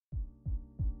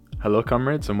Hello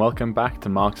comrades and welcome back to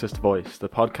Marxist Voice, the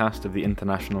podcast of the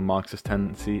international Marxist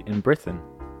tendency in Britain.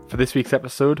 For this week's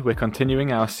episode, we're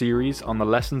continuing our series on the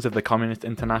lessons of the Communist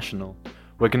International.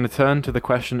 We're going to turn to the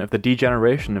question of the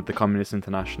degeneration of the Communist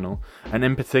International, and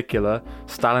in particular,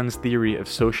 Stalin's theory of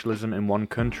socialism in one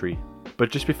country.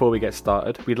 But just before we get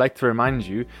started, we'd like to remind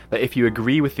you that if you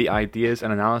agree with the ideas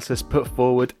and analysis put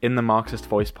forward in the Marxist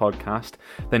Voice podcast,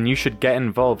 then you should get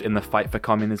involved in the fight for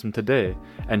communism today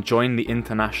and join the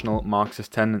international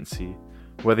Marxist tendency.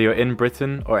 Whether you're in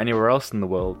Britain or anywhere else in the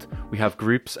world, we have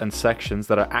groups and sections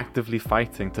that are actively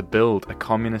fighting to build a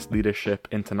communist leadership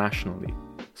internationally.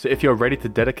 So if you're ready to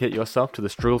dedicate yourself to the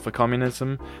struggle for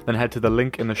communism, then head to the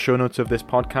link in the show notes of this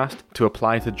podcast to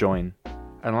apply to join.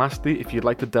 And lastly, if you'd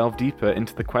like to delve deeper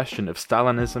into the question of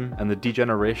Stalinism and the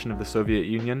degeneration of the Soviet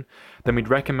Union, then we'd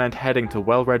recommend heading to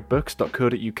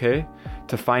wellreadbooks.co.uk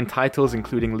to find titles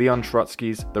including Leon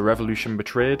Trotsky's The Revolution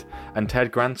Betrayed and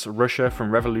Ted Grant's Russia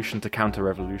from Revolution to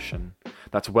Counter-Revolution.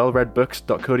 That's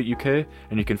wellreadbooks.co.uk,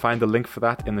 and you can find the link for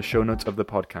that in the show notes of the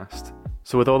podcast.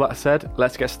 So with all that said,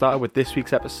 let's get started with this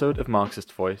week's episode of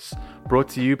Marxist Voice, brought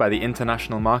to you by the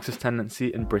international Marxist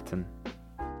tendency in Britain.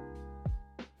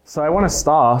 So I want to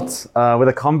start with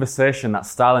a conversation that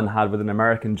Stalin had with an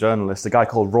American journalist, a guy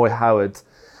called Roy Howard,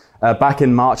 back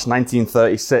in March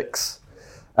 1936.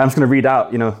 I'm just going to read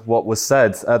out, what was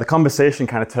said. The conversation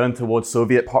kind of turned towards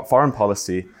Soviet foreign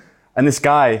policy. And this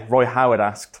guy, Roy Howard,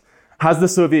 asked, "Has the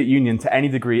Soviet Union to any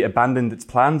degree abandoned its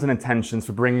plans and intentions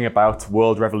for bringing about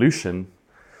world revolution?"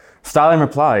 Stalin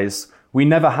replies, "We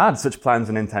never had such plans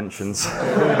and intentions."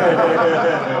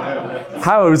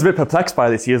 Howard was a bit perplexed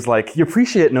by this. He was like, "You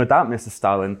appreciate, no doubt, Mr.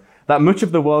 Stalin, that much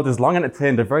of the world has long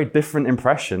entertained a very different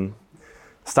impression."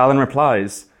 Stalin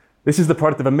replies, "This is the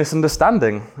product of a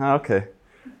misunderstanding." Okay.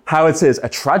 Howard says, "A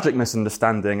tragic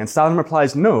misunderstanding." And Stalin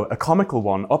replies, "No, a comical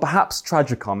one, or perhaps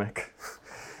tragicomic."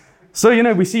 So,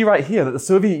 we see right here that the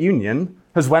Soviet Union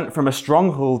has went from a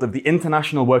stronghold of the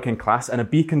international working class and a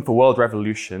beacon for world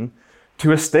revolution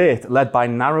to a state led by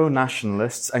narrow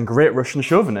nationalists and great Russian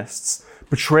chauvinists,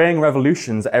 betraying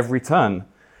revolutions at every turn.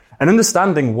 And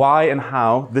understanding why and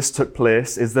how this took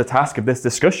place is the task of this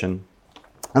discussion.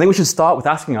 I think we should start with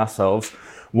asking ourselves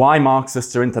why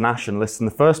Marxists are internationalists in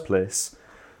the first place.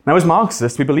 Now, as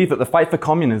Marxists, we believe that the fight for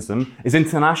communism is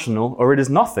international or it is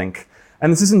nothing.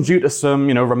 And this isn't due to some,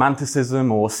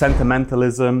 romanticism or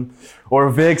sentimentalism or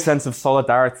a vague sense of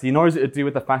solidarity, nor is it to do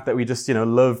with the fact that we just,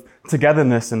 love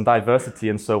togetherness and diversity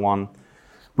and so on.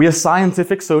 We are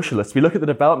scientific socialists. We look at the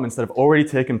developments that have already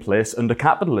taken place under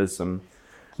capitalism.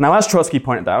 Now, as Trotsky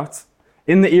pointed out,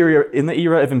 in the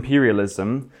era of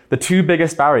imperialism, the two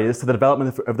biggest barriers to the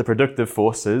development of the productive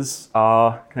forces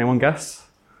are, can anyone guess?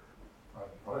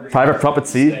 Private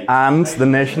property and the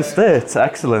nation state.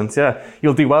 Excellent, yeah.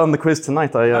 You'll do well in the quiz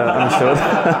tonight, I'm sure.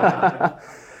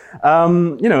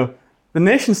 The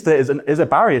nation state is a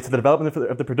barrier to the development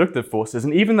of the productive forces,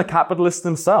 and even the capitalists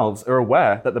themselves are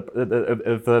aware that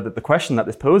the question that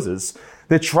this poses.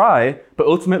 They try, but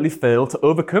ultimately fail to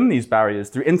overcome these barriers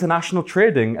through international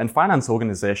trading and finance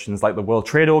organizations like the World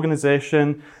Trade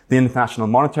Organization, the International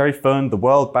Monetary Fund, the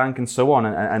World Bank, and so on,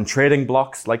 and trading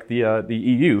blocs like the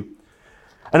EU.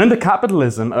 And under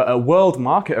capitalism, a world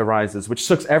market arises which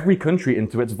sucks every country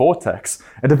into its vortex.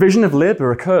 A division of labor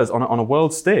occurs on a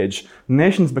world stage.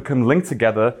 Nations become linked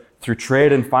together through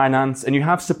trade and finance, and you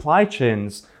have supply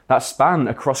chains that span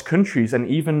across countries and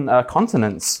even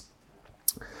continents.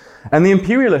 And the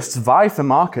imperialists vie for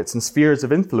markets and spheres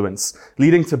of influence,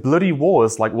 leading to bloody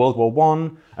wars like World War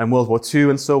I and World War II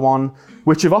and so on,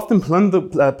 which have often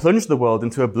plunged the world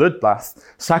into a bloodbath,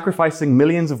 sacrificing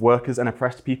millions of workers and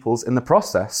oppressed peoples in the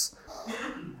process.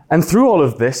 And through all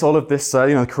of this,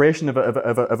 the creation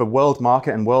of a world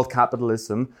market and world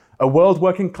capitalism, a world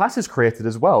working class is created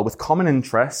as well, with common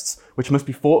interests which must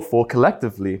be fought for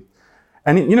collectively.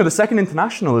 And, the Second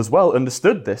International as well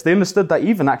understood this. They understood that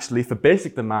even actually for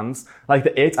basic demands, like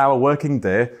the 8-hour working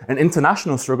day, an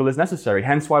international struggle is necessary.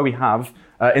 Hence why we have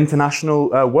International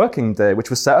Working Day,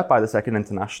 which was set up by the Second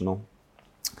International.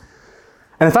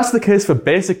 And if that's the case for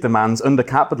basic demands under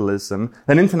capitalism,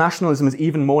 then internationalism is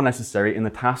even more necessary in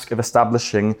the task of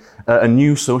establishing a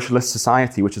new socialist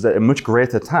society, which is a much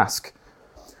greater task.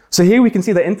 So here we can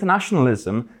see that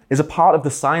internationalism is a part of the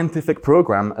scientific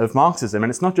program of Marxism, and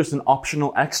it's not just an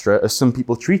optional extra as some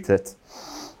people treat it.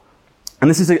 And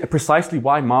this is precisely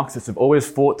why Marxists have always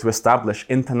fought to establish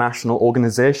international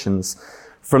organizations,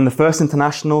 from the First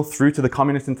International through to the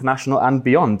Communist International and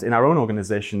beyond in our own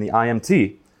organization, the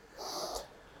IMT.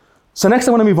 So next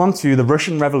I want to move on to the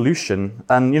Russian Revolution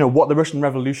and what the Russian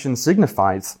Revolution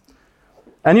signified.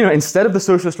 And instead of the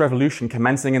socialist revolution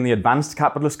commencing in the advanced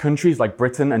capitalist countries like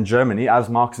Britain and Germany, as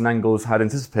Marx and Engels had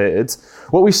anticipated,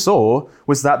 what we saw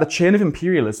was that the chain of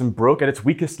imperialism broke at its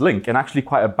weakest link in actually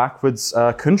quite a backwards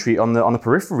country on the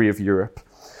periphery of Europe.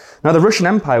 Now, the Russian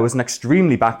Empire was an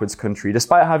extremely backwards country.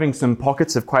 Despite having some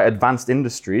pockets of quite advanced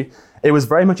industry, it was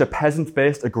very much a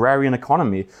peasant-based agrarian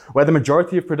economy, where the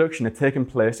majority of production had taken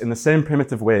place in the same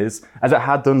primitive ways as it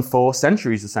had done for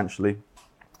centuries, essentially.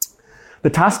 The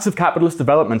tasks of capitalist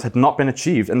development had not been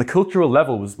achieved, and the cultural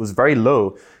level was very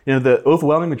low. The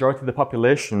overwhelming majority of the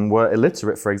population were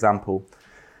illiterate, for example.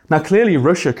 Now, clearly,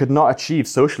 Russia could not achieve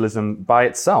socialism by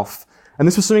itself. And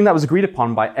this was something that was agreed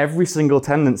upon by every single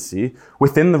tendency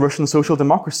within the Russian social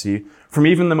democracy, from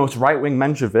even the most right-wing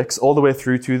Mensheviks all the way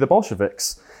through to the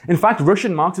Bolsheviks. In fact,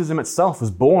 Russian Marxism itself was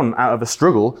born out of a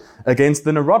struggle against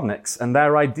the Narodniks and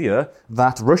their idea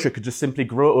that Russia could just simply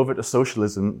grow over to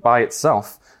socialism by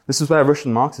itself. This is where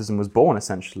Russian Marxism was born,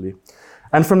 essentially.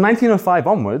 And from 1905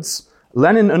 onwards,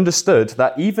 Lenin understood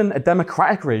that even a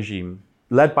democratic regime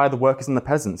led by the workers and the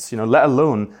peasants, let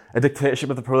alone a dictatorship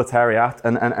of the proletariat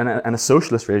and a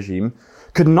socialist regime,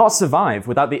 could not survive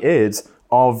without the aid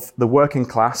of the working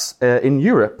class in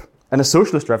Europe and a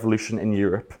socialist revolution in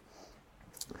Europe.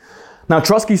 Now,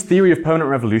 Trotsky's theory of permanent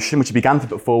revolution, which he began to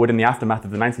put forward in the aftermath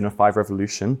of the 1905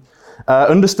 revolution,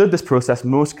 understood this process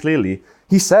most clearly.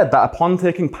 He said that upon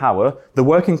taking power, the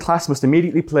working class must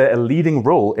immediately play a leading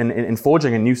role in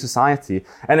forging a new society,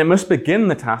 and it must begin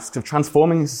the tasks of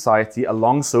transforming society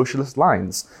along socialist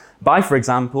lines, by, for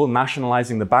example,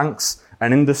 nationalizing the banks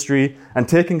and industry, and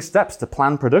taking steps to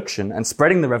plan production and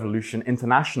spreading the revolution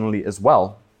internationally as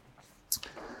well.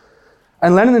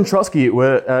 And Lenin and Trotsky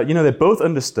were, they both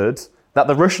understood that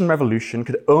the Russian Revolution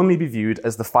could only be viewed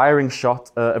as the firing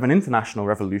shot of an international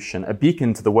revolution, a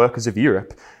beacon to the workers of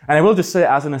Europe. And I will just say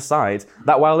as an aside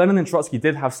that while Lenin and Trotsky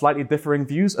did have slightly differing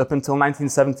views up until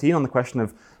 1917 on the question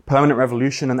of permanent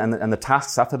revolution and the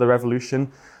tasks after the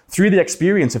revolution, through the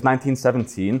experience of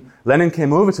 1917, Lenin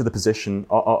came over to the position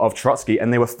of Trotsky,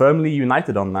 and they were firmly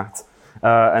united on that.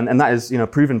 And that is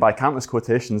proven by countless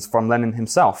quotations from Lenin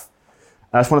himself.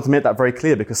 I just wanted to make that very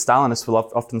clear because Stalinists will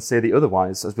often say the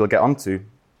otherwise, as we'll get onto.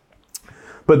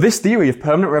 But this theory of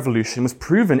permanent revolution was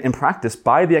proven in practice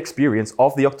by the experience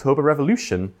of the October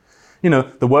Revolution.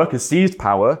 The workers seized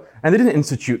power, and they didn't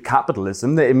institute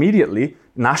capitalism. They immediately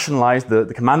nationalized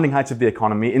the commanding heights of the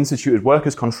economy, instituted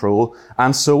workers' control,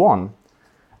 and so on.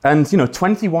 And,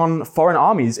 21 foreign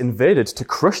armies invaded to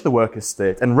crush the workers'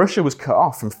 state, and Russia was cut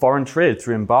off from foreign trade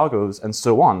through embargoes and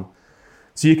so on.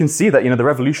 So you can see that, the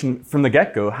revolution from the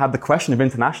get-go had the question of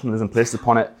internationalism placed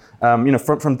upon it,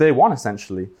 from day one,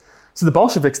 essentially. So the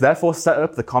Bolsheviks therefore set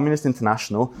up the Communist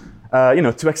International,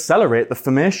 to accelerate the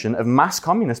formation of mass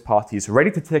communist parties ready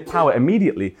to take power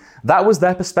immediately. That was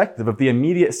their perspective of the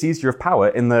immediate seizure of power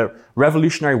in the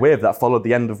revolutionary wave that followed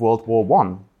the end of World War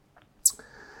I.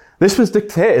 This was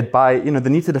dictated by, the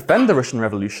need to defend the Russian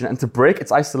Revolution and to break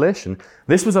its isolation.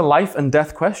 This was a life and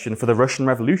death question for the Russian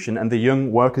Revolution and the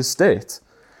young workers' state.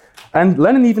 And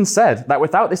Lenin even said that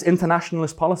without this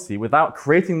internationalist policy, without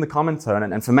creating the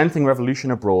Comintern and fomenting revolution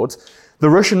abroad,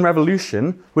 the Russian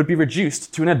Revolution would be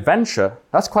reduced to an adventure.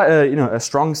 That's quite a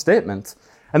strong statement.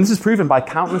 And this is proven by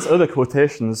countless other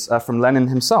quotations from Lenin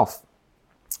himself.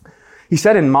 He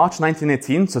said in March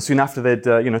 1918, so soon after they'd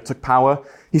took power,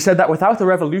 he said that without a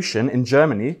revolution in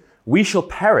Germany, we shall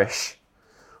perish.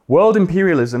 World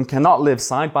imperialism cannot live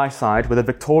side by side with a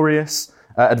victorious,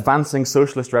 advancing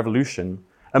socialist revolution.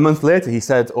 A month later, he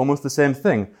said almost the same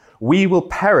thing. We will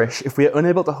perish if we are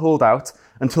unable to hold out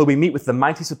until we meet with the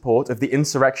mighty support of the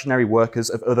insurrectionary workers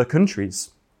of other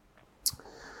countries.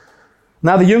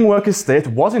 Now, the young workers' state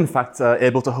was in fact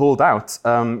able to hold out,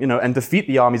 and defeat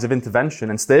the armies of intervention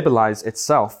and stabilize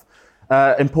itself.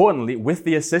 Importantly, with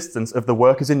the assistance of the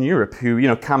workers in Europe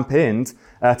who, campaigned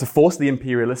to force the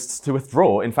imperialists to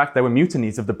withdraw. In fact, there were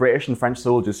mutinies of the British and French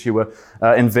soldiers who were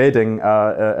invading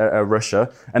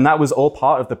Russia, and that was all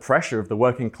part of the pressure of the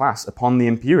working class upon the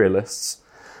imperialists.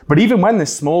 But even when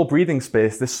this small breathing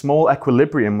space, this small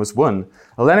equilibrium was won,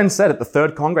 Lenin said at the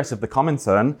Third Congress of the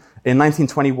Comintern in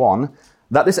 1921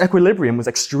 that this equilibrium was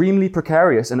extremely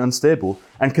precarious and unstable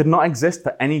and could not exist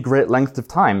for any great length of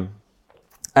time.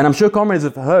 And I'm sure comrades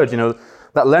have heard,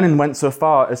 that Lenin went so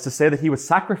far as to say that he would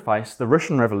sacrifice the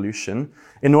Russian Revolution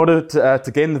in order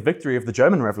to gain the victory of the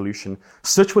German Revolution.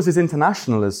 Such was his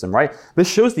internationalism, right? This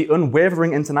shows the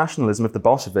unwavering internationalism of the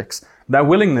Bolsheviks, their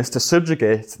willingness to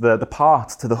subjugate the part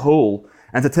to the whole,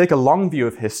 and to take a long view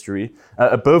of history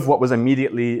above what was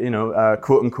immediately,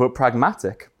 quote-unquote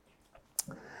pragmatic.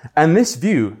 And this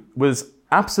view was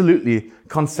absolutely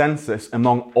consensus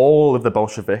among all of the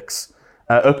Bolsheviks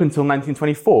up until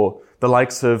 1924. The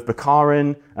likes of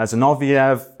Bukharin,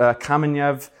 Zinoviev,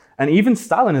 Kamenev, and even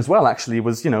Stalin as well. Actually, he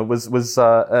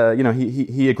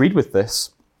agreed with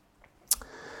this.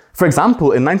 For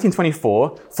example, in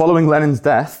 1924, following Lenin's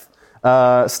death,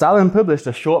 Stalin published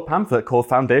a short pamphlet called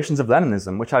 "Foundations of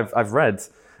Leninism," which I've read,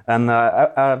 and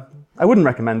I wouldn't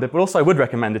recommend it, but also I would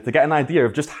recommend it to get an idea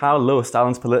of just how low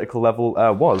Stalin's political level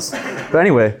was. But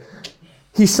anyway,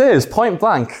 he says, point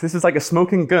blank, this is like a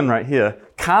smoking gun right here,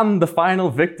 can the final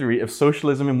victory of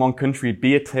socialism in one country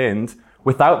be attained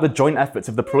without the joint efforts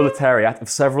of the proletariat of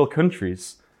several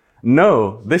countries?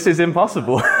 No, this is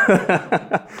impossible.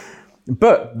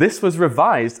 But this was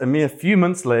revised a mere few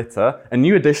months later, a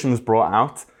new edition was brought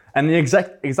out, and the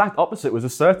exact opposite was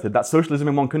asserted, that socialism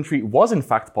in one country was in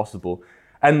fact possible.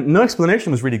 And no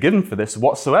explanation was really given for this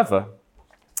whatsoever.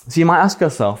 So you might ask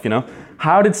yourself,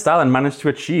 how did Stalin manage to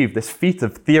achieve this feat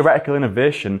of theoretical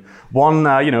innovation one,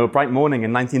 bright morning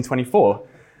in 1924?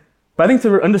 But I think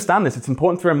to understand this, it's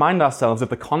important to remind ourselves of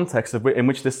the context in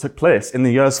which this took place in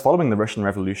the years following the Russian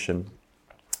Revolution.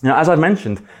 As I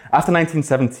mentioned, after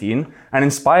 1917, and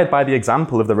inspired by the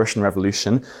example of the Russian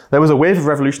Revolution, there was a wave of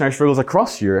revolutionary struggles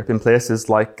across Europe in places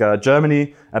like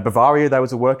Germany, Bavaria, there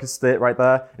was a workers' state right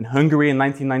there. In Hungary in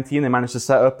 1919, they managed to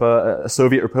set up a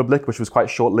Soviet republic, which was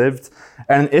quite short-lived.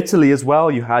 And in Italy as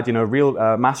well, you had, a real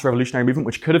mass revolutionary movement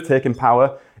which could have taken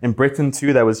power. In Britain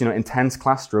too, there was, intense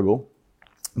class struggle.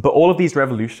 But all of these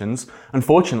revolutions,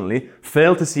 unfortunately,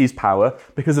 failed to seize power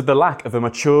because of the lack of a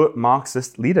mature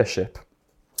Marxist leadership.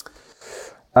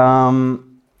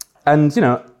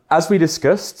 As we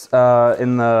discussed I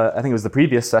think it was the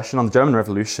previous session on the German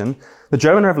Revolution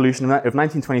of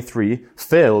 1923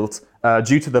 failed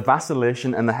due to the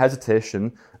vacillation and the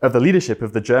hesitation of the leadership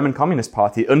of the German Communist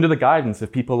Party under the guidance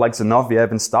of people like Zinoviev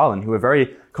and Stalin, who were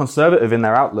very conservative in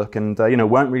their outlook and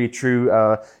weren't really true,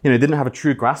 didn't have a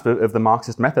true grasp of the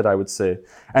Marxist method, I would say.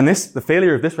 And the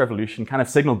failure of this revolution kind of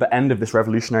signaled the end of this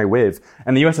revolutionary wave.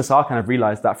 And the USSR kind of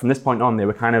realized that from this point on, they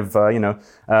were kind of,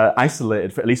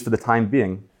 isolated, at least for the time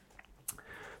being.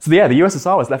 So the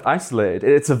USSR was left isolated.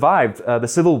 It survived the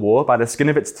Civil War by the skin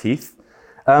of its teeth,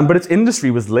 but its industry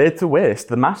was laid to waste.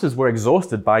 The masses were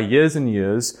exhausted by years and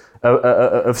years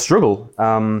of struggle.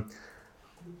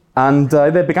 And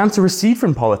they began to recede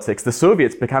from politics. The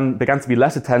Soviets began to be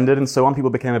less attended and so on.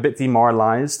 People became a bit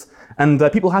demoralized. And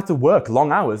people had to work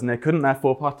long hours and they couldn't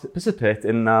therefore participate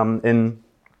in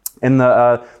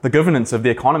the governance of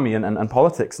the economy and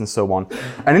politics and so on.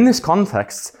 And in this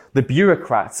context, the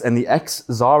bureaucrats and the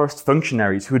ex-czarist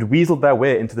functionaries who had weaseled their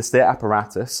way into the state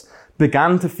apparatus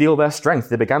began to feel their strength.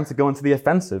 They began to go into the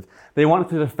offensive. They wanted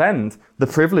to defend the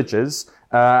privileges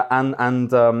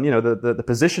the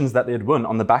positions that they had won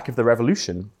on the back of the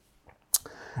revolution.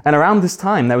 And around this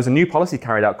time, there was a new policy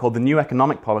carried out called the New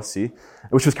Economic Policy,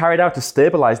 which was carried out to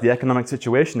stabilize the economic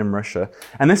situation in Russia.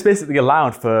 And this basically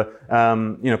allowed for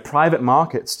private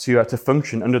markets to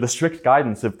function under the strict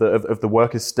guidance of the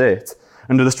workers' state,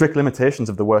 under the strict limitations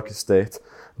of the workers' state.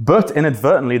 But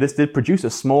inadvertently, this did produce a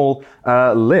small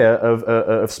layer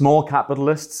of small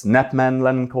capitalists, nepmen,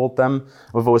 Lenin called them.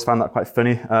 We've always found that quite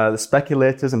funny. The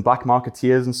speculators and black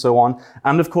marketeers and so on.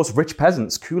 And of course, rich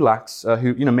peasants, kulaks,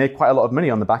 who made quite a lot of money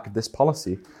on the back of this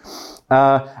policy.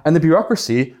 And the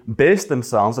bureaucracy based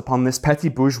themselves upon this petty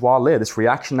bourgeois layer, this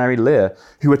reactionary layer,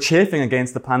 who were chafing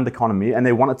against the planned economy and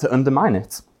they wanted to undermine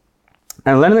it.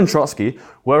 And Lenin and Trotsky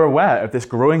were aware of this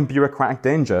growing bureaucratic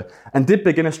danger and did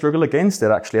begin a struggle against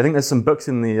it, actually. I think there's some books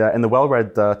in the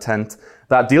well-read tent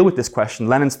that deal with this question,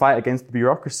 Lenin's fight against the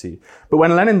bureaucracy. But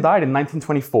when Lenin died in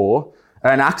 1924,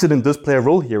 an accident does play a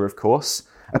role here, of course,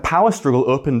 a power struggle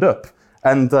opened up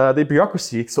and the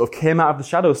bureaucracy sort of came out of the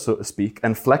shadows, so to speak,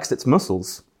 and flexed its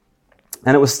muscles.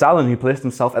 And it was Stalin who placed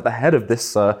himself at the head of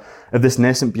this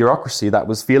nascent bureaucracy that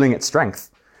was feeling its strength.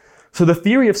 So the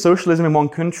theory of socialism in one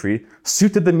country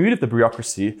suited the mood of the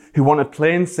bureaucracy who wanted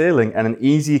plain sailing and an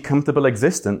easy, comfortable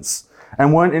existence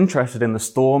and weren't interested in the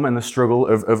storm and the struggle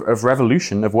of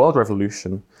revolution, of world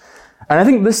revolution. And I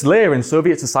think this layer in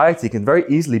Soviet society can very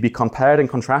easily be compared and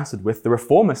contrasted with the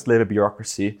reformist labour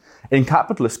bureaucracy in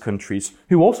capitalist countries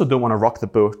who also don't want to rock the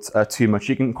boat too much.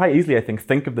 You can quite easily, I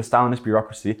think of the Stalinist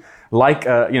bureaucracy like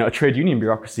a trade union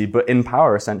bureaucracy, but in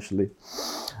power essentially.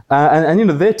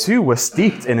 They too were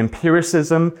steeped in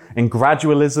empiricism, in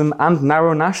gradualism, and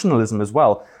narrow nationalism as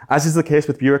well, as is the case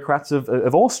with bureaucrats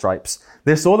of all stripes.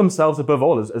 They saw themselves above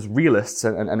all as realists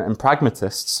and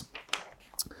pragmatists.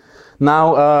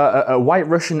 Now, a white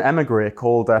Russian emigre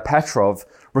called Petrov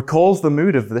recalls the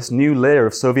mood of this new layer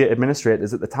of Soviet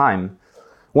administrators at the time.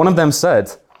 One of them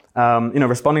said,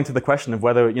 responding to the question of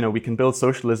whether, we can build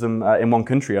socialism in one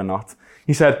country or not.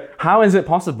 He said, "How is it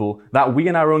possible that we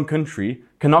in our own country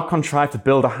cannot contrive to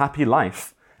build a happy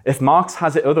life? If Marx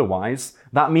has it otherwise,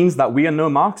 that means that we are no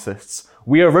Marxists.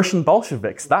 We are Russian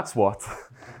Bolsheviks, that's what."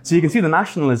 So you can see the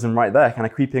nationalism right there kind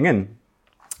of creeping in.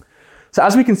 So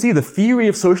as we can see, the theory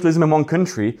of socialism in one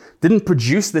country didn't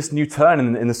produce this new turn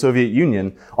in the Soviet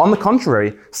Union. On the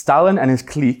contrary, Stalin and his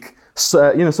clique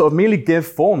sort of merely give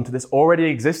form to this already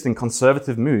existing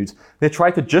conservative mood. They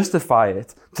try to justify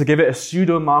it, to give it a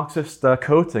pseudo-Marxist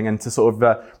coating, and to sort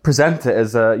of present it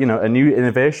as a new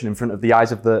innovation in front of the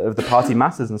eyes of the party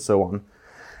masses and so on.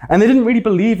 And they didn't really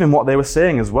believe in what they were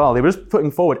saying as well. They were just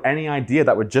putting forward any idea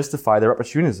that would justify their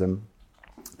opportunism.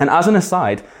 And as an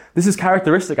aside, this is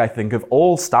characteristic, I think, of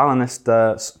all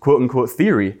Stalinist quote-unquote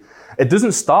theory. It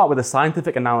doesn't start with a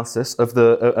scientific analysis of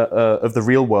the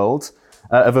real world,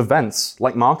 of events,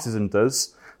 like Marxism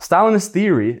does. Stalinist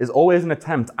theory is always an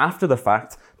attempt after the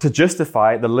fact to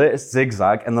justify the latest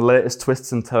zigzag and the latest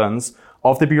twists and turns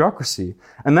of the bureaucracy.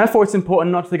 And therefore it's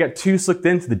important not to get too sucked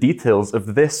into the details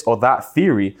of this or that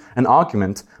theory and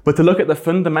argument, but to look at the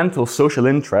fundamental social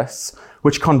interests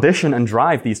which condition and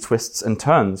drive these twists and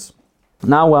turns.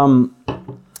 Now,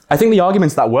 I think the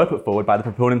arguments that were put forward by the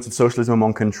proponents of socialism in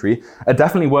one country are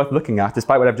definitely worth looking at,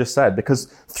 despite what I've just said, because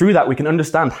through that we can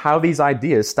understand how these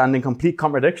ideas stand in complete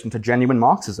contradiction to genuine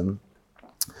Marxism.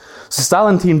 So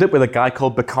Stalin teamed up with a guy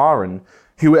called Bukharin,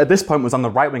 who at this point was on the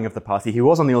right wing of the party. He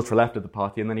was on the ultra-left of the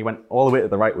party, and then he went all the way to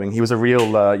the right wing. He was a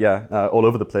real, all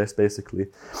over the place, basically.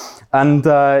 And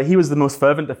he was the most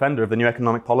fervent defender of the new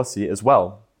economic policy as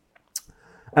well.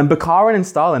 And Bukharin and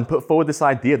Stalin put forward this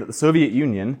idea that the Soviet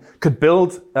Union could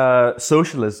build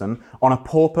socialism on a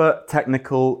pauper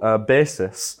technical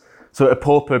basis. So a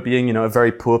pauper being, a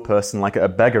very poor person, like a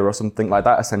beggar or something like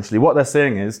that, essentially. What they're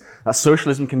saying is that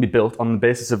socialism can be built on the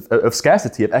basis of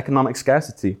scarcity, of economic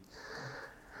scarcity.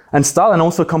 And Stalin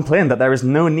also complained that there is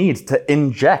no need to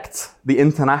inject the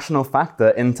international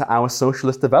factor into our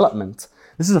socialist development.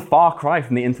 This is a far cry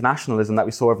from the internationalism that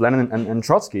we saw of Lenin and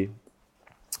Trotsky.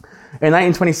 In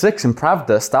 1926, in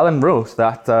Pravda, Stalin wrote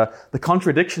that the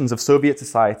contradictions of Soviet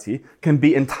society can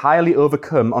be entirely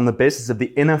overcome on the basis of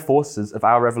the inner forces of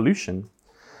our revolution.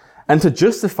 And to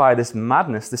justify this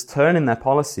madness, this turn in their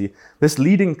policy, this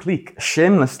leading clique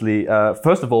shamelessly,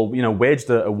 first of all, waged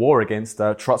a war against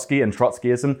Trotsky and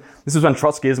Trotskyism. This was when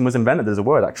Trotskyism was invented as a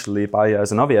word, actually, by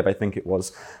Zinoviev, I think it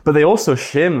was. But they also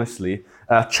shamelessly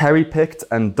cherry-picked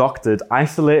and doctored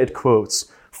isolated quotes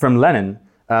from Lenin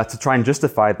to try and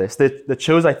justify this. They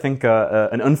chose, I think,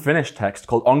 an unfinished text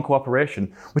called On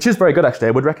Cooperation, which is very good, actually.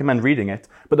 I would recommend reading it.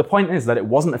 But the point is that it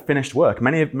wasn't a finished work.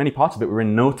 Many parts of it were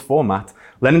in note format.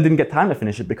 Lenin didn't get time to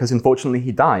finish it because, unfortunately,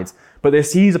 he died. But they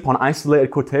seize upon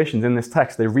isolated quotations in this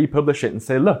text. They republish it and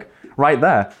say, look, right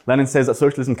there, Lenin says that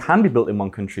socialism can be built in one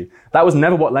country. That was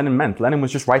never what Lenin meant. Lenin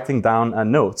was just writing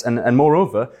down notes. And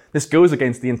moreover, this goes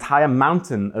against the entire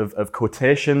mountain of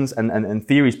quotations and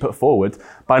theories put forward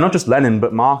by not just Lenin,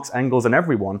 but Marx, Engels, and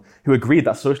everyone who agreed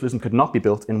that socialism could not be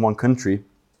built in one country.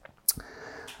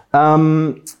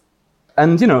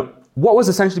 What was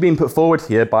essentially being put forward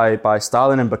here by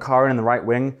Stalin and Bukharin and the right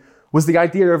wing was the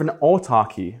idea of an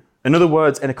autarky. In other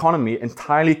words, an economy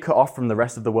entirely cut off from the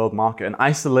rest of the world market, an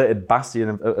isolated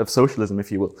bastion of socialism,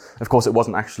 if you will. Of course, it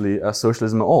wasn't actually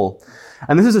socialism at all.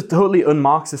 And this is a totally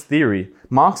un-Marxist theory.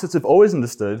 Marxists have always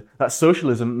understood that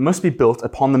socialism must be built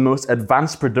upon the most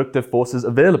advanced productive forces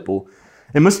available.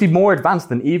 It must be more advanced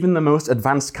than even the most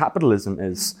advanced capitalism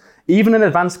is. Even an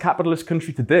advanced capitalist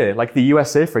country today, like the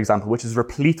USA, for example, which is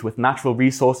replete with natural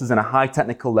resources and a high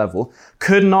technical level,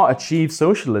 could not achieve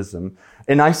socialism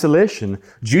in isolation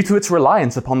due to its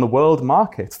reliance upon the world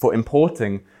market for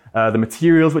importing the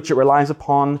materials which it relies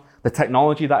upon, the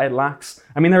technology that it lacks.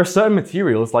 I mean, there are certain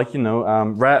materials like,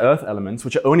 rare earth elements,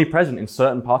 which are only present in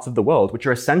certain parts of the world, which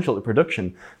are essential to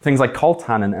production. Things like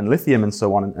coltan and lithium and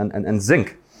so on, and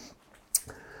zinc.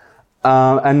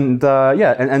 And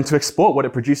to export what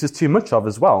it produces too much of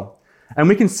as well. And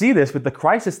we can see this with the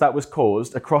crisis that was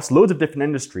caused across loads of different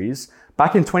industries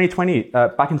back in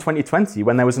 2020,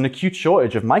 when there was an acute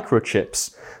shortage of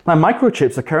microchips. Now,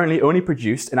 microchips are currently only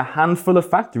produced in a handful of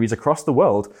factories across the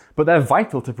world, but they're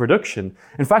vital to production.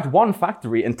 In fact, one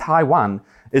factory in Taiwan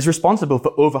is responsible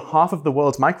for over half of the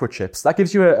world's microchips. That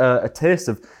gives you a taste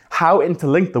of how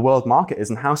interlinked the world market is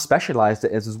and how specialized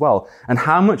it is as well, and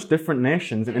how much different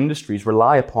nations and industries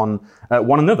rely upon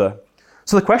one another.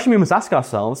 So the question we must ask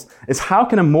ourselves is, how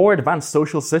can a more advanced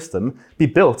social system be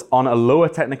built on a lower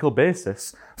technical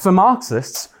basis? For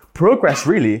Marxists, progress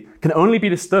really can only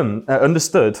be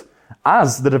understood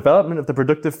as the development of the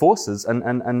productive forces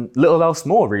and little else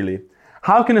more, really.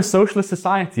 How can a socialist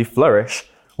society flourish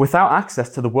without access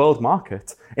to the world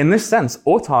market? In this sense,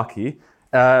 autarky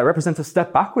represents a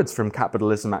step backwards from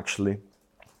capitalism, actually.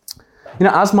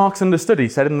 As Marx understood, he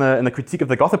said in the Critique of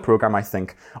the Gotha program, I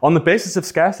think, on the basis of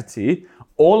scarcity,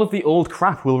 all of the old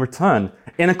crap will return.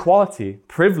 Inequality,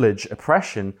 privilege,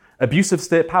 oppression, abuse of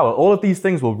state power, all of these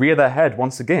things will rear their head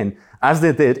once again, as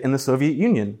they did in the Soviet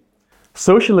Union.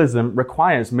 Socialism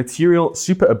requires material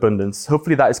superabundance.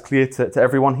 Hopefully that is clear to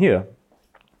everyone here.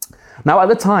 Now, at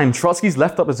the time, Trotsky's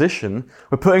left opposition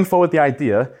were putting forward the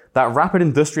idea that rapid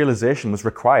industrialization was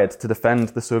required to defend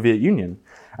the Soviet Union.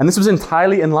 And this was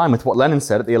entirely in line with what Lenin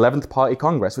said at the 11th Party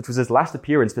Congress, which was his last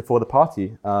appearance before the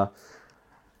party.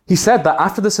 He said that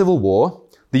after the Civil War,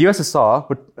 the USSR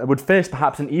would face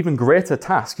perhaps an even greater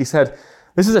task. He said,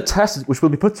 "This is a test which will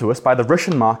be put to us by the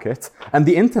Russian market and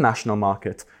the international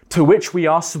market, to which we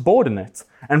are subordinate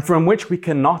and from which we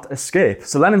cannot escape."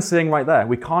 So Lenin's saying right there,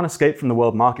 we can't escape from the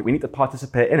world market. We need to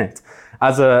participate in it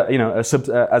as a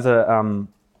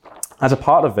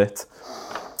part of it.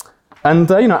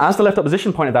 And as the left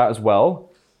opposition pointed out as well,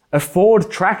 a Ford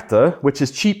tractor, which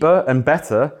is cheaper and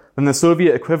better than the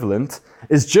Soviet equivalent,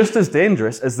 is just as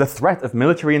dangerous as the threat of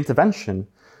military intervention,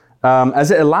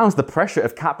 as it allows the pressure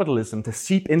of capitalism to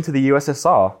seep into the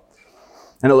USSR,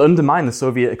 and it'll undermine the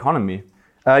Soviet economy.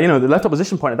 The left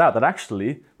opposition pointed out that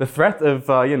actually the threat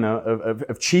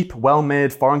of cheap,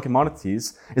 well-made foreign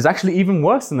commodities is actually even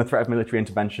worse than the threat of military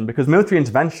intervention, because military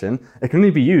intervention, it can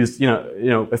only be used,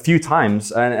 a few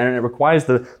times, and it requires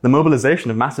the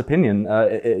mobilization of mass opinion,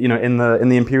 in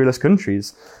the imperialist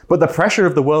countries. But the pressure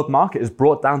of the world market is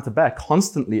brought down to bear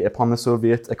constantly upon the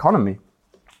Soviet economy.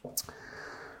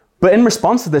 But in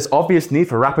response to this obvious need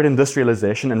for rapid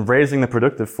industrialization and raising the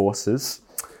productive forces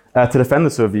to defend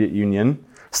the Soviet Union,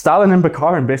 Stalin and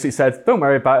Bukharin basically said, don't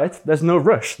worry about it, there's no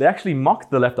rush. They actually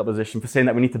mocked the left opposition for saying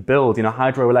that we need to build,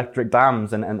 hydroelectric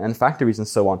dams and factories and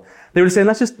so on. They were saying,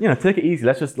 let's just, take it easy.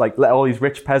 Let's just let all these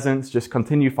rich peasants just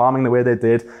continue farming the way they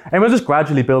did, and we'll just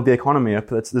gradually build the economy up.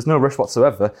 There's no rush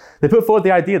whatsoever. They put forward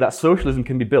the idea that socialism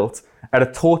can be built at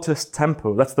a tortoise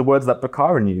tempo. That's the words that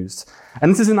Bukharin used. And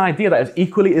this is an idea that is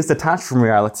equally as detached from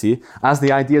reality as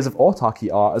the ideas of autarky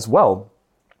are as well.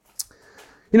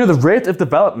 The rate of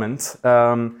development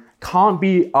can't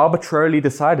be arbitrarily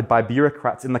decided by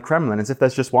bureaucrats in the Kremlin as if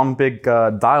there's just one big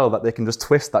dial that they can just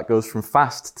twist that goes from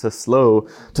fast to slow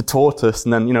to tortoise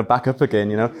and then, back up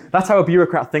again, That's how a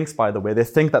bureaucrat thinks, by the way. They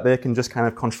think that they can just kind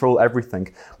of control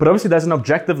everything. But obviously there's an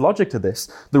objective logic to this.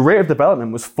 The rate of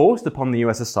development was forced upon the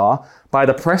USSR by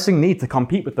the pressing need to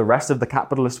compete with the rest of the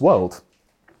capitalist world.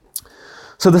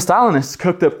 So the Stalinists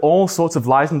cooked up all sorts of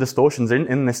lies and distortions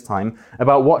in this time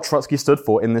about what Trotsky stood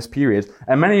for in this period,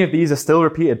 and many of these are still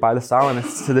repeated by the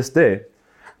Stalinists to this day.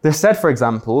 They said, for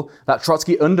example, that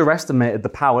Trotsky underestimated the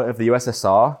power of the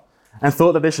USSR and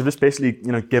thought that they should just basically,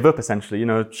 give up essentially.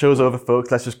 Show's over, folks,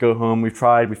 let's just go home, we've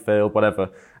tried, we failed, whatever.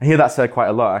 I hear that said quite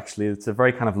a lot, actually. It's a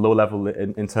very kind of low-level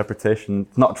interpretation,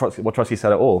 not what Trotsky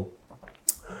said at all.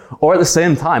 Or at the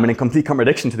same time, and in complete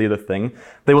contradiction to the other thing,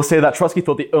 they will say that Trotsky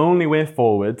thought the only way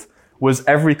forward was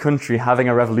every country having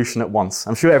a revolution at once.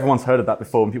 I'm sure everyone's heard of that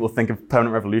before when people think of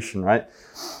permanent revolution, right?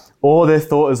 Or they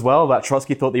thought as well that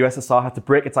Trotsky thought the USSR had to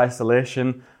break its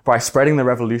isolation by spreading the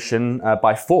revolution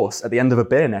by force at the end of a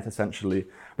bayonet, essentially.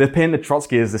 They painted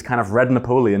Trotsky as this kind of Red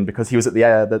Napoleon because he was at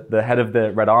the head of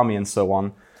the Red Army and so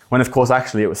on, when of course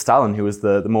actually it was Stalin who was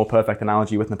the more perfect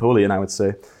analogy with Napoleon, I would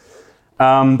say.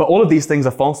 But all of these things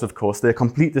are false, of course. They're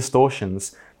complete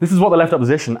distortions. This is what the left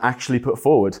opposition actually put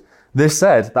forward. They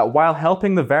said that while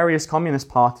helping the various communist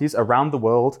parties around the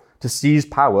world to seize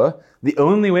power, the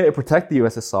only way to protect the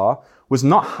USSR was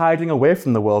not hiding away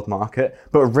from the world market,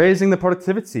 but raising the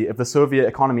productivity of the Soviet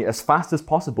economy as fast as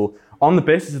possible on the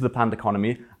basis of the planned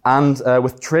economy and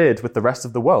with trade with the rest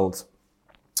of the world.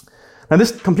 Now,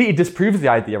 this completely disproves the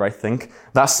idea, I think,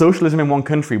 that socialism in one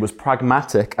country was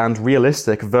pragmatic and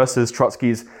realistic versus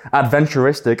Trotsky's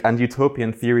adventuristic and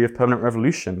utopian theory of permanent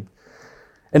revolution.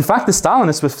 In fact, the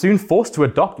Stalinists were soon forced to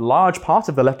adopt large parts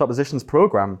of the left opposition's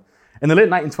program. In the late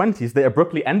 1920s, they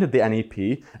abruptly ended the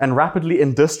NEP and rapidly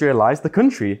industrialized the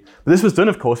country. But this was done,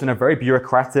 of course, in a very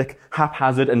bureaucratic,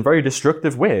 haphazard, and very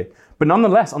destructive way. But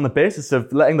nonetheless, on the basis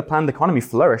of letting the planned economy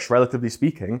flourish, relatively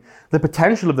speaking, the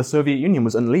potential of the Soviet Union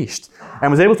was unleashed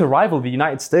and was able to rival the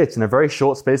United States in a very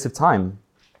short space of time.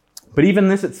 But even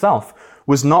this itself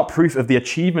was not proof of the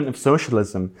achievement of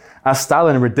socialism, as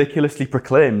Stalin ridiculously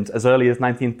proclaimed as early as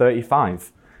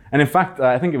 1935. And in fact,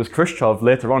 I think it was Khrushchev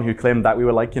later on who claimed that we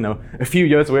were a few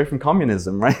years away from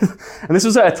communism, right? And this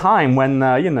was at a time when,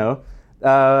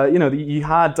 You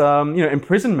had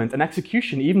imprisonment and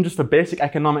execution, even just for basic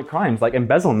economic crimes like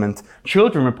embezzlement.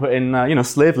 Children were put in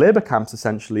slave labor camps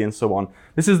essentially, and so on.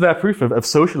 This is their proof of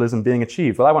socialism being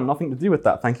achieved. Well, I want nothing to do with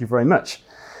that. Thank you very much.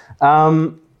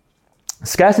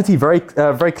 Scarcity very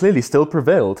clearly still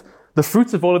prevailed. The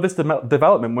fruits of all of this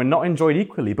development were not enjoyed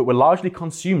equally, but were largely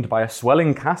consumed by a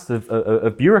swelling cast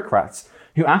of bureaucrats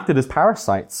who acted as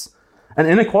parasites. And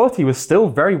inequality was still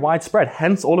very widespread,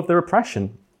 hence all of the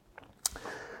repression.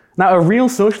 Now, a real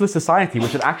socialist society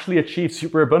which had actually achieved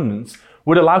superabundance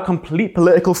would allow complete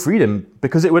political freedom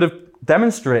because it would have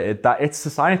demonstrated that its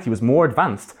society was more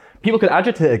advanced. People could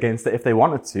agitate against it if they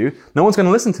wanted to. No one's going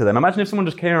to listen to them. Imagine if someone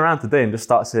just came around today and just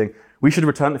started saying, we should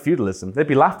return to feudalism. They'd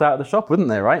be laughed out of the shop, wouldn't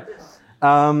they, right?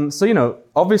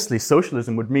 Obviously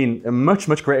socialism would mean a much,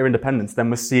 much greater independence than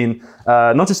was seen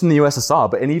not just in the USSR,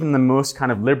 but in even the most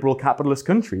kind of liberal capitalist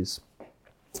countries.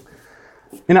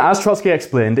 As Trotsky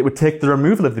explained, it would take the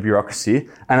removal of the bureaucracy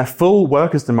and a full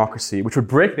workers' democracy, which would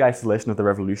break the isolation of the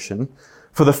revolution,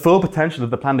 for the full potential of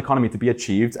the planned economy to be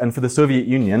achieved and for the Soviet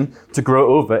Union to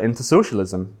grow over into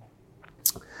socialism.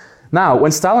 Now,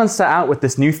 when Stalin set out with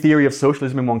this new theory of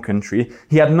socialism in one country,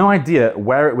 he had no idea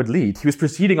where it would lead. He was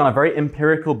proceeding on a very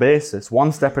empirical basis,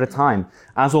 one step at a time,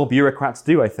 as all bureaucrats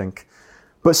do, I think.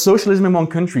 But socialism in one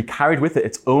country carried with it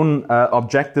its own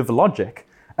objective logic.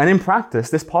 And in practice,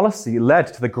 this policy led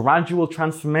to the gradual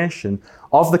transformation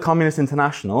of the Communist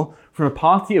International from a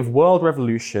party of world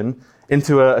revolution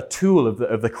into a tool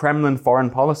of the Kremlin foreign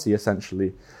policy,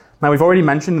 essentially. Now, we've already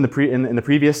mentioned in the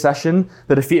previous session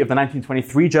the defeat of the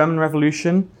 1923 German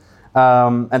Revolution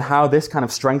and how this kind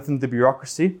of strengthened the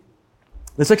bureaucracy.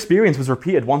 This experience was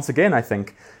repeated once again, I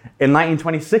think, in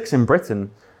 1926 in Britain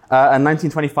and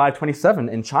 1925-27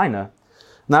 in China.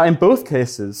 Now, in both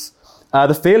cases,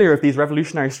 the failure of these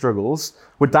revolutionary struggles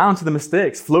were down to the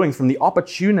mistakes flowing from the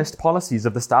opportunist policies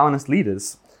of the Stalinist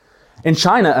leaders. In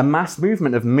China, a mass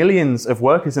movement of millions of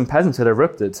workers and peasants had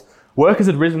erupted. Workers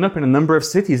had risen up in a number of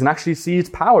cities and actually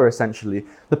seized power, essentially.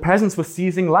 The peasants were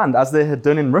seizing land, as they had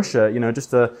done in Russia,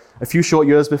 just a few short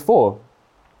years before.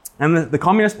 And the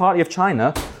Communist Party of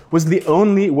China was the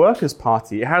only workers'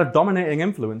 party. It had a dominating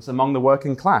influence among the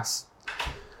working class.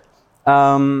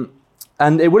 And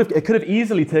it could have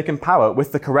easily taken power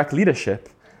with the correct leadership.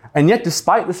 And yet,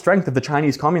 despite the strength of the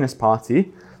Chinese Communist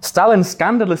Party, Stalin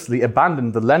scandalously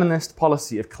abandoned the Leninist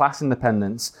policy of class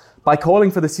independence by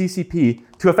calling for the CCP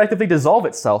to effectively dissolve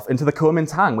itself into the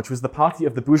Kuomintang, which was the party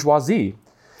of the bourgeoisie.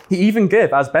 He even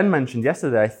gave, as Ben mentioned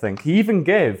yesterday, I think, he even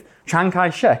gave Chiang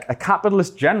Kai-shek, a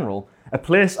capitalist general, a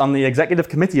place on the executive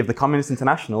committee of the Communist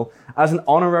International as an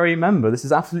honorary member. This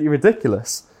is absolutely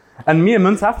ridiculous. And mere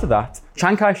months after that,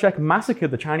 Chiang Kai-shek massacred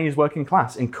the Chinese working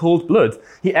class in cold blood.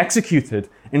 He executed,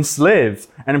 enslaved,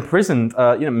 and imprisoned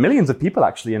millions of people,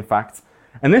 actually, in fact.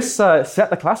 And this set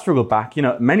the class struggle back,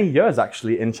 many years,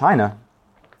 actually, in China.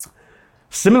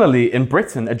 Similarly, in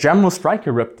Britain, a general strike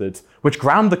erupted, which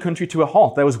ground the country to a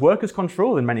halt. There was workers'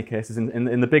 control in many cases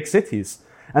in the big cities.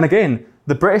 And again,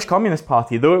 the British Communist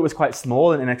Party, though it was quite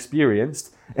small and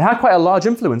inexperienced, it had quite a large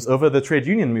influence over the trade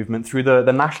union movement through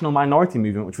the national minority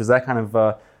movement, which was their kind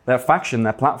of their faction,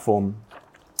 their platform.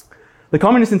 The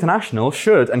Communist International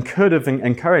should and could have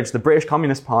encouraged the British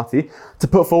Communist Party to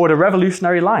put forward a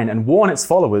revolutionary line and warn its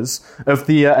followers of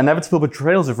the inevitable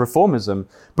betrayals of reformism.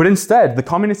 But instead, the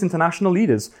Communist International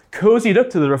leaders cozied up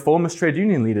to the reformist trade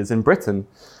union leaders in Britain,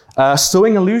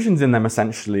 sowing illusions in them,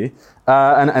 essentially,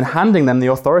 and handing them the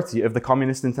authority of the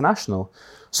Communist International.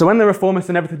 So when the reformists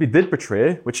inevitably did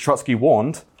betray, which Trotsky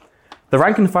warned, the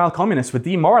rank-and-file communists were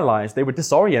demoralized, they were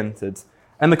disoriented,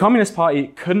 and the Communist Party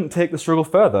couldn't take the struggle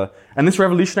further, and this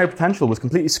revolutionary potential was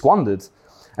completely squandered.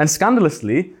 And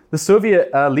scandalously, the Soviet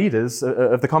leaders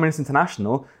of the Communist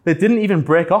International, they didn't even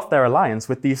break off their alliance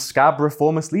with these scab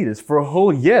reformist leaders for a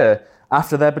whole year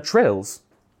after their betrayals.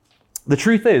 The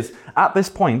truth is, at this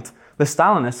point, the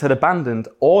Stalinists had abandoned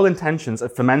all intentions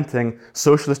of fomenting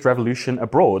socialist revolution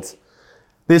abroad.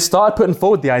 They started putting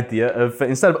forward the idea of,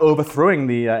 instead of overthrowing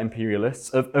the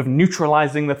imperialists, of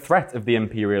neutralizing the threat of the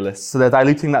imperialists. So they're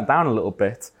diluting that down a little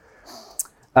bit.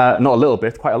 Not a little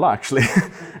bit, quite a lot actually.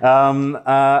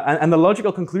 And the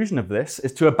logical conclusion of this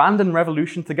is to abandon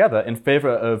revolution together in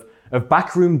favor of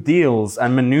backroom deals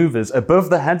and maneuvers above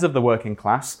the heads of the working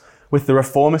class, with the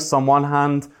reformists on one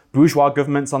hand, bourgeois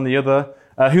governments on the other,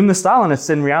 whom the Stalinists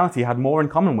in reality had more in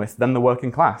common with than the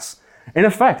working class. In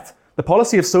effect, the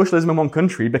policy of socialism in one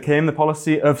country became the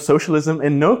policy of socialism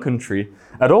in no country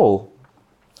at all.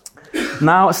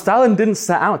 Now, Stalin didn't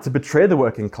set out to betray the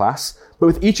working class, but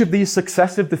with each of these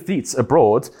successive defeats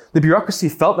abroad, the bureaucracy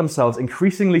felt themselves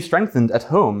increasingly strengthened at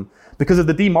home because of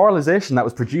the demoralization that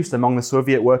was produced among the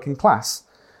Soviet working class.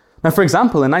 Now, for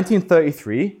example, in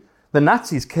 1933, the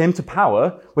Nazis came to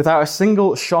power without a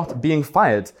single shot being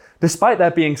fired, despite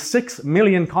there being 6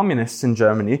 million communists in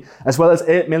Germany, as well as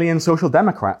 8 million social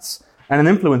democrats, and an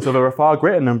influence over a far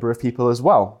greater number of people as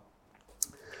well.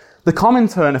 The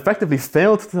Comintern effectively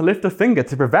failed to lift a finger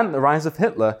to prevent the rise of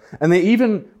Hitler, and they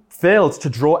even failed to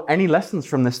draw any lessons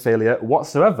from this failure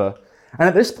whatsoever. And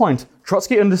at this point,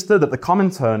 Trotsky understood that the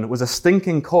Comintern was a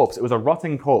stinking corpse. It was a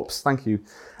rotting corpse, thank you.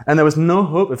 And there was no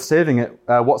hope of saving it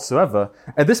whatsoever.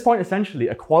 At this point, essentially,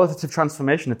 a qualitative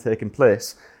transformation had taken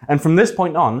place. And from this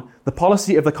point on, the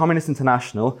policy of the Communist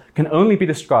International can only be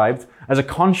described as a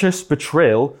conscious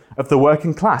betrayal of the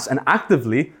working class and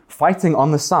actively fighting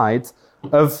on the side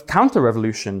of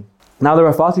counter-revolution. Now, there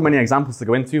are far too many examples to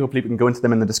go into. Hopefully we can go into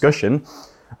them in the discussion.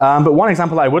 But one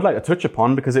example I would like to touch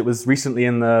upon, because it was recently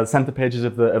in the center pages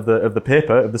of the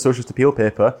paper, of the Socialist Appeal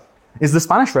paper, is the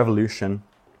Spanish Revolution.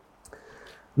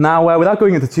 Now, without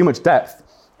going into too much depth,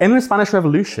 in the Spanish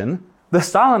Revolution, the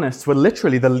Stalinists were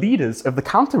literally the leaders of the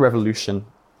counter-revolution.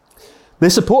 They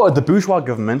supported the bourgeois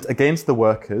government against the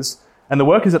workers, and the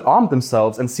workers had armed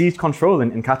themselves and seized control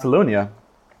in Catalonia.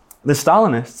 The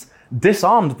Stalinists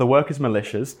disarmed the workers'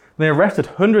 militias, they arrested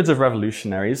hundreds of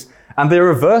revolutionaries, and they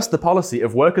reversed the policy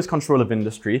of workers' control of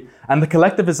industry and the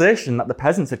collectivization that the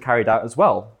peasants had carried out as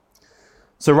well.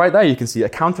 So right there you can see a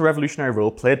counter-revolutionary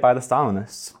role played by the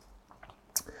Stalinists.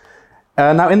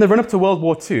 Now, in the run-up to World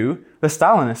War II, the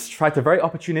Stalinists tried to very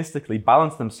opportunistically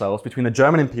balance themselves between the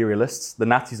German imperialists, the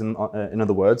Nazis in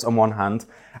other words, on one hand,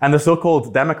 and the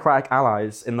so-called democratic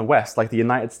allies in the West, like the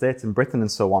United States and Britain and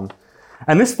so on.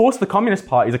 And this forced the communist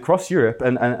parties across Europe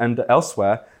and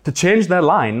elsewhere to change their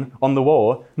line on the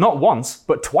war, not once,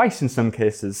 but twice in some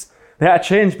cases. They had to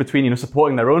change between,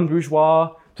 supporting their own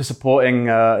bourgeois, to supporting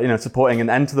an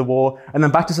end to the war, and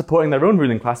then back to supporting their own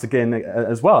ruling class again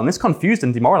as well. And this confused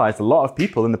and demoralized a lot of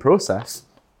people in the process.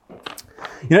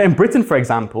 In Britain, for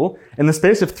example, in the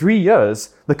space of 3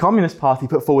 years, the Communist Party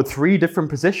put forward 3 different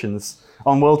positions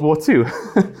on World War II.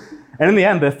 And in the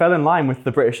end, they fell in line with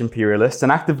the British imperialists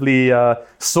and actively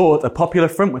sought a popular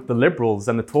front with the Liberals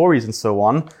and the Tories and so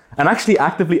on, and actually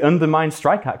actively undermined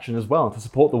strike action as well to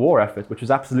support the war effort, which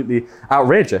was absolutely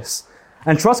outrageous.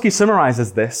 And Trotsky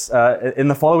summarizes this in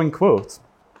the following quote: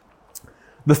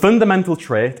 "The fundamental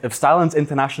trait of Stalin's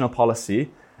international policy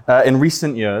in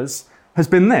recent years has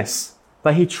been this,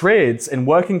 that he trades in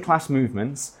working class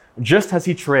movements just as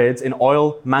he trades in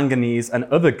oil, manganese, and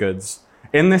other goods.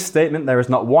 In this statement, there is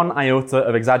not one iota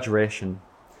of exaggeration."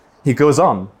 He goes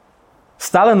on,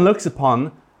 "Stalin looks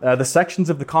upon the sections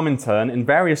of the Comintern in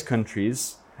various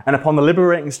countries and upon the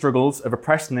liberating struggles of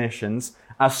oppressed nations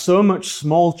as so much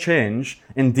small change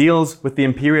in deals with the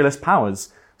imperialist powers."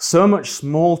 So much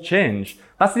small change.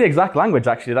 That's the exact language,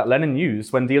 actually, that Lenin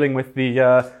used when dealing with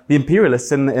the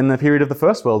imperialists in the period of the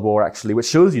First World War, actually, which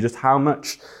shows you just how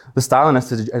much the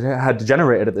Stalinists had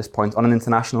degenerated at this point on an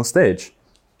international stage.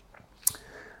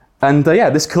 And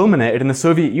this culminated in the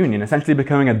Soviet Union essentially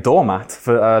becoming a doormat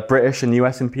for British and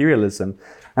US imperialism.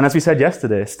 And as we said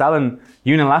yesterday, Stalin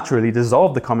unilaterally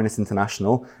dissolved the Communist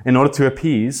International in order to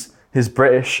appease his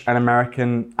British and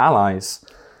American allies.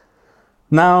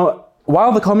 Now,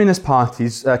 while the communist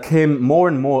parties came more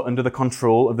and more under the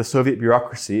control of the Soviet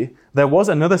bureaucracy, there was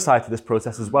another side to this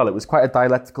process as well. It was quite a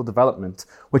dialectical development,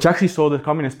 which actually saw the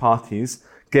communist parties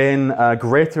gain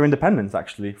greater independence,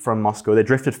 actually, from Moscow. They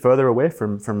drifted further away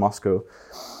from Moscow.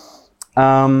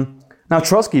 Now,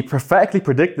 Trotsky prophetically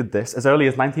predicted this as early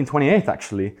as 1928,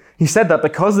 actually. He said that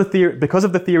because of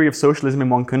the theory of socialism in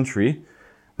one country,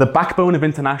 the backbone of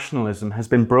internationalism has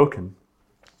been broken.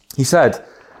 He said,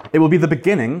 "It will be the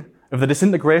beginning of the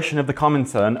disintegration of the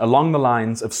Comintern along the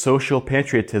lines of social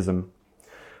patriotism."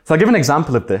 So I'll give an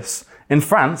example of this. In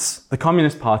France, the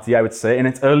Communist Party, I would say, in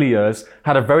its early years,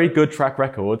 had a very good track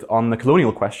record on the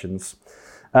colonial questions.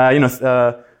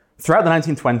 Throughout the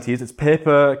 1920s, its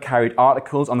paper carried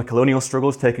articles on the colonial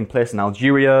struggles taking place in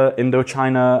Algeria,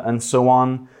 Indochina, and so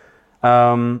on.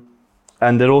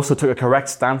 And it also took a correct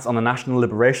stance on the national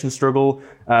liberation struggle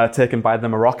taken by the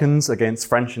Moroccans against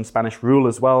French and Spanish rule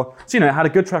as well. So, it had a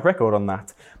good track record on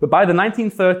that. But by the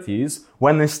 1930s,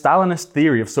 when this Stalinist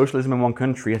theory of socialism in one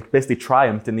country had basically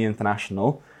triumphed in the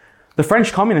international, the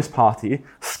French Communist Party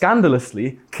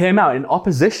scandalously came out in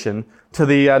opposition to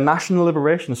the national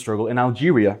liberation struggle in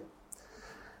Algeria.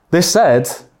 They said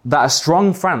that a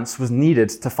strong France was needed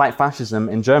to fight fascism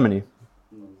in Germany.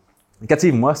 It gets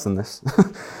even worse than this.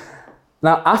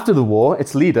 Now, after the war,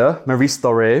 its leader, Maurice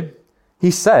Thoré,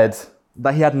 he said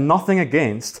that he had nothing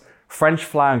against French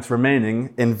flags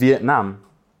remaining in Vietnam.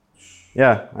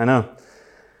 Yeah, I know.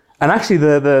 And actually,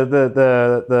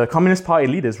 the Communist Party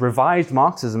leaders revised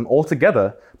Marxism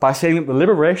altogether by saying that the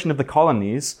liberation of the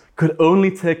colonies could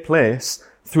only take place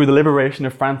through the liberation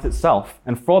of France itself.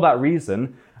 And for that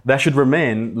reason, there should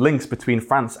remain links between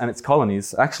France and its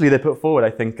colonies. Actually, they put forward, I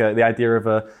think, the idea of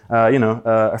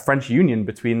a French union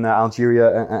between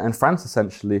Algeria and France,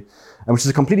 essentially, which is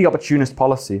a completely opportunist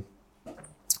policy.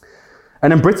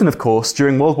 And in Britain, of course,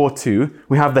 during World War II,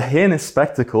 we have the heinous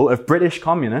spectacle of British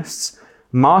communists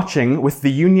marching with the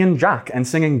Union Jack and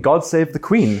singing "God Save the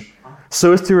Queen,"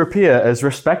 so as to appear as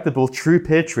respectable, true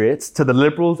patriots to the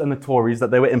Liberals and the Tories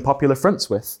that they were in popular fronts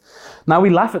with. Now, we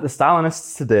laugh at the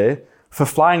Stalinists today for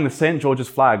flying the St. George's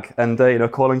flag and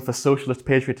calling for socialist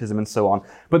patriotism and so on.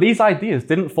 But these ideas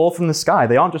didn't fall from the sky.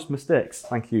 They aren't just mistakes.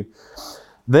 Thank you.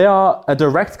 They are a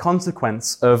direct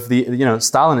consequence of the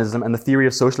Stalinism and the theory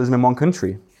of socialism in one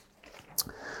country.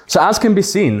 So as can be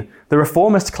seen, the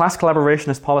reformist class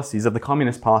collaborationist policies of the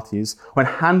communist parties went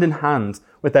hand in hand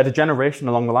with their degeneration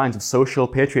along the lines of social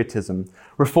patriotism.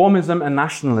 Reformism and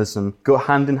nationalism go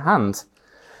hand in hand.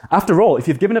 After all, if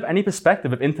you've given up any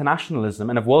perspective of internationalism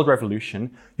and of world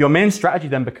revolution, your main strategy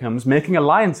then becomes making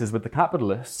alliances with the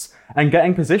capitalists and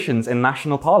getting positions in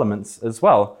national parliaments as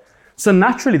well. So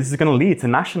naturally, this is going to lead to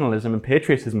nationalism and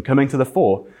patriotism coming to the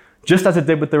fore, just as it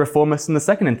did with the reformists in the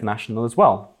Second International as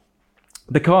well.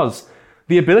 Because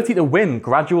the ability to win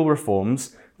gradual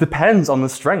reforms depends on the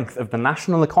strength of the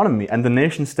national economy and the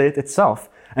nation state itself,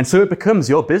 and so it becomes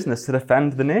your business to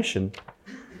defend the nation.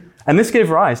 And this gave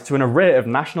rise to an array of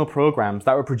national programs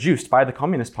that were produced by the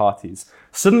communist parties.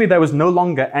 Suddenly there was no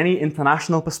longer any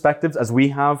international perspectives as we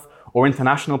have, or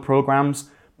international programs,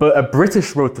 but a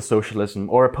British road to socialism,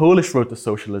 or a Polish road to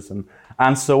socialism,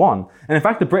 and so on. And in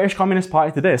fact, the British Communist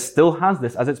Party today still has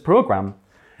this as its program.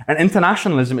 And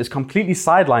internationalism is completely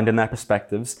sidelined in their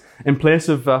perspectives in place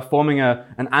of forming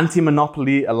an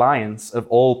anti-monopoly alliance of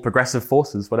all progressive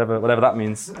forces, whatever that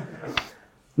means.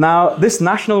 Now, this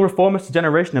national reformist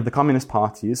degeneration of the communist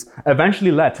parties eventually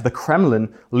led to the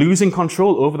Kremlin losing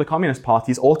control over the communist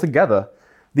parties altogether.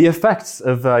 The effects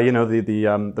of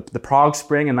the Prague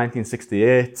Spring in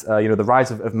 1968, the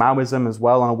rise of Maoism as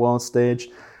well on a world stage,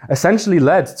 essentially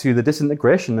led to the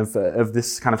disintegration of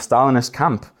this kind of Stalinist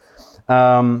camp.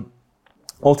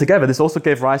 Altogether, this also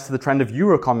gave rise to the trend of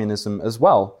Eurocommunism as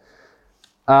well.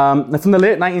 From the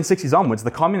late 1960s onwards,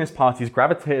 the communist parties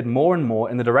gravitated more and more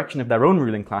in the direction of their own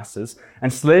ruling classes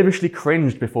and slavishly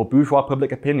cringed before bourgeois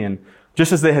public opinion,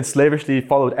 just as they had slavishly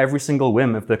followed every single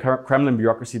whim of the Kremlin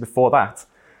bureaucracy before that.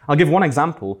 I'll give one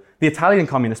example. The Italian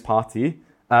Communist Party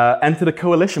entered a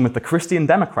coalition with the Christian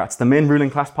Democrats, the main ruling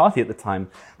class party at the time.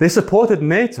 They supported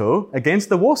NATO against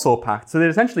the Warsaw Pact, so they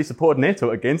essentially supported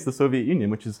NATO against the Soviet Union,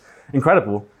 which is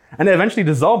incredible. And it eventually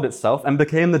dissolved itself and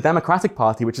became the Democratic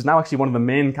Party, which is now actually one of the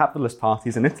main capitalist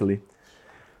parties in Italy.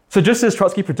 So just as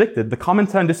Trotsky predicted, the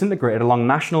Comintern disintegrated along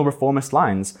national reformist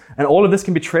lines, and all of this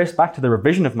can be traced back to the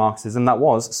revision of Marxism that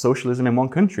was socialism in one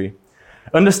country.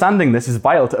 Understanding this is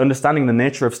vital to understanding the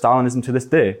nature of Stalinism to this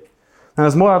day. Now,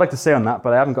 there's more I'd like to say on that,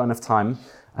 but I haven't got enough time,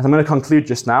 as I'm going to conclude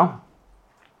just now.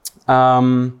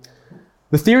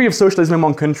 The theory of socialism in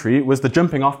one country was the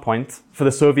jumping off point for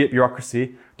the Soviet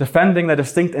bureaucracy, defending their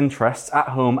distinct interests at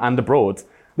home and abroad.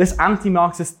 This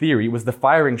anti-Marxist theory was the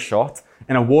firing shot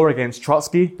in a war against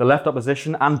Trotsky, the left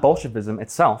opposition, and Bolshevism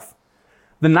itself.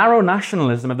 The narrow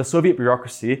nationalism of the Soviet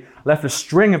bureaucracy left a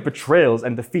string of betrayals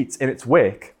and defeats in its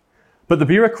wake. But the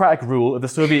bureaucratic rule of the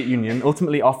Soviet Union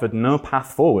ultimately offered no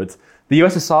path forward. The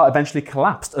USSR eventually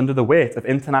collapsed under the weight of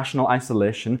international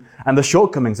isolation and the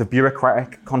shortcomings of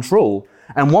bureaucratic control.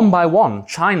 And one by one,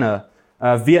 China,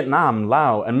 Vietnam,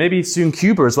 Laos, and maybe soon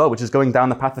Cuba as well, which is going down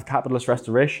the path of capitalist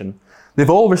restoration, they've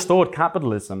all restored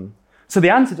capitalism. So the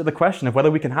answer to the question of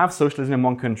whether we can have socialism in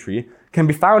one country can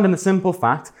be found in the simple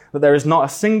fact that there is not a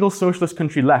single socialist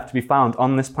country left to be found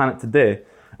on this planet today,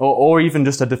 or even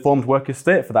just a deformed worker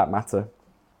state for that matter.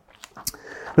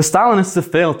 The Stalinists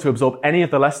have failed to absorb any of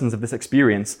the lessons of this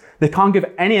experience. They can't give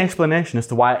any explanation as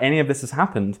to why any of this has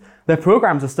happened. Their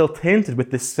programs are still tainted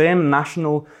with this same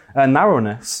national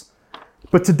narrowness.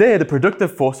 But today, the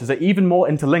productive forces are even more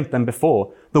interlinked than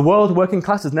before. The world working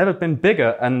class has never been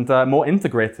bigger and more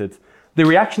integrated. The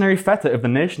reactionary feta of the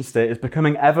nation state is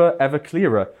becoming ever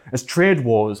clearer as trade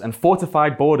wars and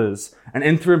fortified borders and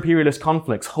inter-imperialist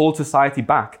conflicts hold society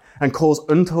back and cause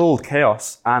untold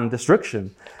chaos and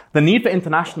destruction. The need for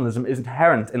internationalism is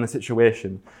inherent in the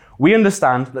situation. We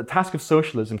understand that the task of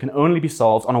socialism can only be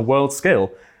solved on a world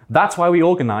scale. That's why we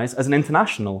organize as an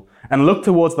international and look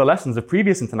towards the lessons of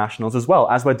previous internationals as well,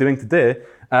 as we're doing today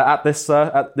at this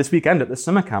weekend at this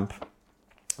summer camp.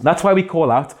 That's why we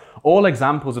call out all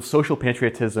examples of social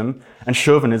patriotism and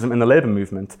chauvinism in the labour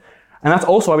movement. And that's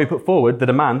also why we put forward the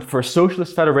demand for a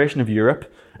socialist federation of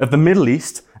Europe, of the Middle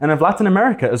East, and of Latin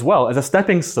America as well, as a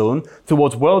stepping stone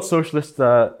towards a world socialist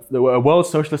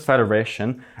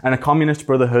federation and a communist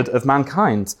brotherhood of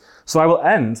mankind. So I will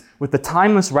end with the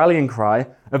timeless rallying cry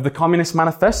of the Communist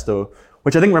Manifesto,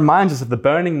 which I think reminds us of the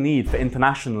burning need for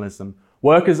internationalism.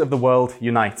 Workers of the world,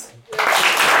 unite.